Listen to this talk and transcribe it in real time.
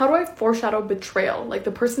How do I foreshadow betrayal? Like the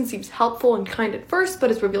person seems helpful and kind at first, but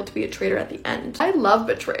is revealed to be a traitor at the end. I love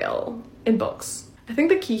betrayal in books. I think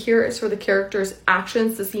the key here is for the character's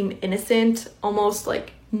actions to seem innocent, almost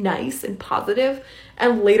like nice and positive,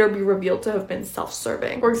 and later be revealed to have been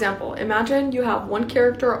self-serving. For example, imagine you have one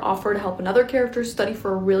character offer to help another character study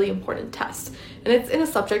for a really important test, and it's in a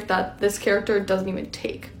subject that this character doesn't even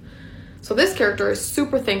take. So this character is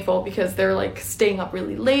super thankful because they're like staying up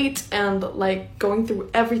really late and like going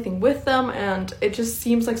through everything with them, and it just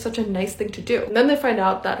seems like such a nice thing to do. And then they find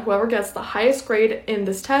out that whoever gets the highest grade in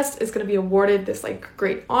this test is going to be awarded this like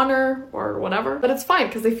great honor or whatever. But it's fine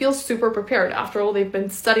because they feel super prepared. After all, they've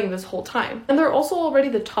been studying this whole time. And they're also already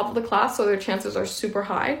the top of the class, so their chances are super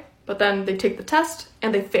high. But then they take the test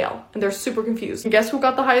and they fail and they're super confused. And guess who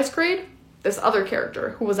got the highest grade? This other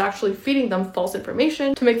character who was actually feeding them false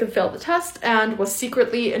information to make them fail the test and was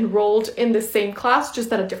secretly enrolled in the same class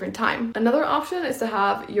just at a different time. Another option is to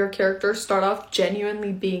have your character start off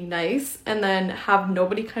genuinely being nice and then have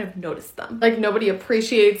nobody kind of notice them. Like nobody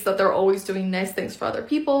appreciates that they're always doing nice things for other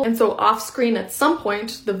people. And so off screen at some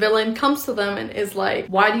point, the villain comes to them and is like,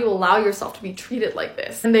 why do you allow yourself to be treated like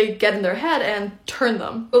this? And they get in their head and turn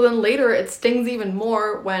them. But then later it stings even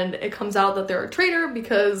more when it comes out that they're a traitor,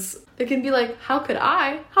 because they can be like, how could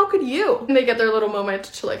I? How could you? And they get their little moment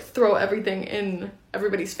to like throw everything in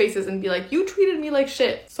everybody's faces and be like, you treated me like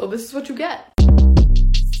shit, so this is what you get.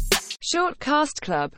 Short Cast Club